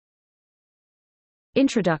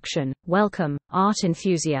Introduction. Welcome, art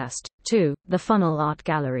enthusiast, to the Funnel Art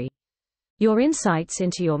Gallery. Your insights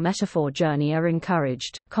into your metaphor journey are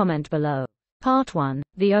encouraged. Comment below. Part 1.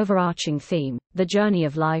 The overarching theme, the journey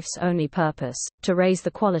of life's only purpose, to raise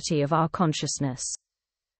the quality of our consciousness.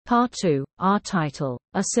 Part 2. Art title,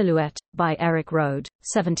 A Silhouette, by Erik Røde,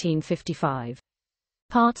 1755.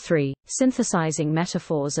 Part 3. Synthesizing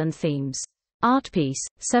metaphors and themes. Art piece,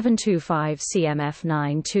 725 CMF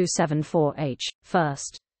 9274H,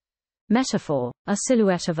 first. Metaphor, a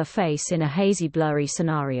silhouette of a face in a hazy blurry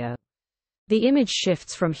scenario. The image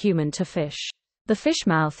shifts from human to fish. The fish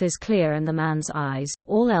mouth is clear and the man's eyes,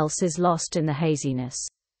 all else is lost in the haziness.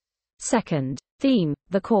 Second. Theme,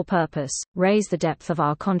 the core purpose, raise the depth of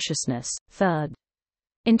our consciousness. Third.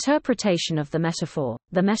 Interpretation of the metaphor.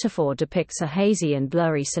 The metaphor depicts a hazy and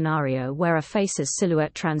blurry scenario where a face's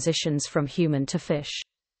silhouette transitions from human to fish.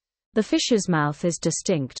 The fish's mouth is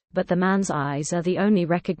distinct, but the man's eyes are the only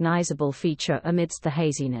recognizable feature amidst the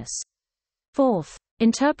haziness. Fourth.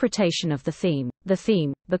 Interpretation of the theme. The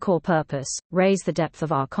theme, the core purpose, raise the depth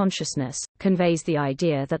of our consciousness, conveys the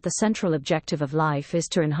idea that the central objective of life is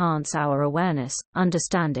to enhance our awareness,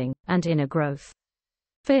 understanding, and inner growth.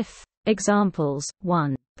 Fifth. Examples.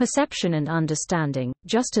 1. Perception and understanding.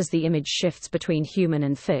 Just as the image shifts between human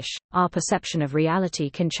and fish, our perception of reality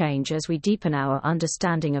can change as we deepen our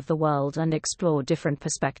understanding of the world and explore different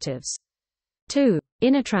perspectives. 2.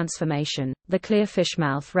 Inner transformation. The clear fish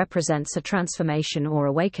mouth represents a transformation or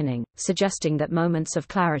awakening, suggesting that moments of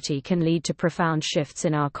clarity can lead to profound shifts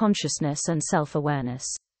in our consciousness and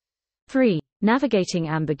self-awareness. 3. Navigating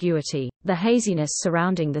ambiguity. The haziness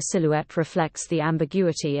surrounding the silhouette reflects the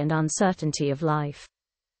ambiguity and uncertainty of life.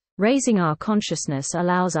 Raising our consciousness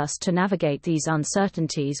allows us to navigate these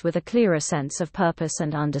uncertainties with a clearer sense of purpose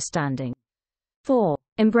and understanding. 4.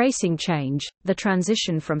 Embracing change. The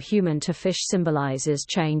transition from human to fish symbolizes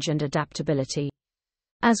change and adaptability.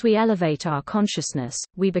 As we elevate our consciousness,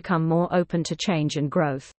 we become more open to change and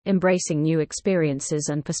growth, embracing new experiences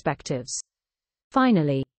and perspectives.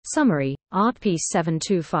 Finally, summary. Art piece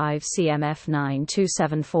 725 CMF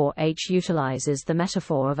 9274H utilizes the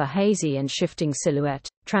metaphor of a hazy and shifting silhouette,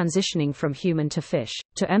 transitioning from human to fish,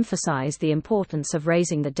 to emphasize the importance of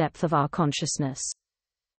raising the depth of our consciousness.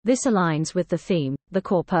 This aligns with the theme, the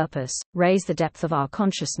core purpose, raise the depth of our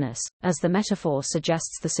consciousness, as the metaphor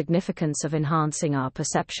suggests the significance of enhancing our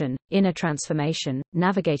perception, inner transformation,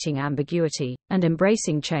 navigating ambiguity, and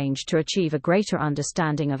embracing change to achieve a greater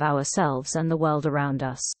understanding of ourselves and the world around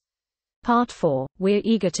us. Part 4. We're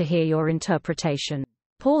eager to hear your interpretation.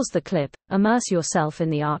 Pause the clip, immerse yourself in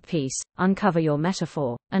the art piece, uncover your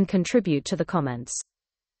metaphor, and contribute to the comments.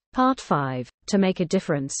 Part 5. To make a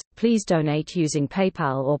difference, please donate using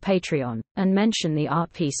PayPal or Patreon, and mention the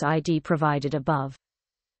art piece ID provided above.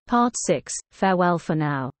 Part 6. Farewell for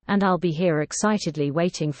now, and I'll be here excitedly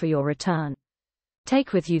waiting for your return.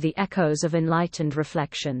 Take with you the echoes of enlightened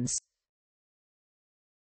reflections.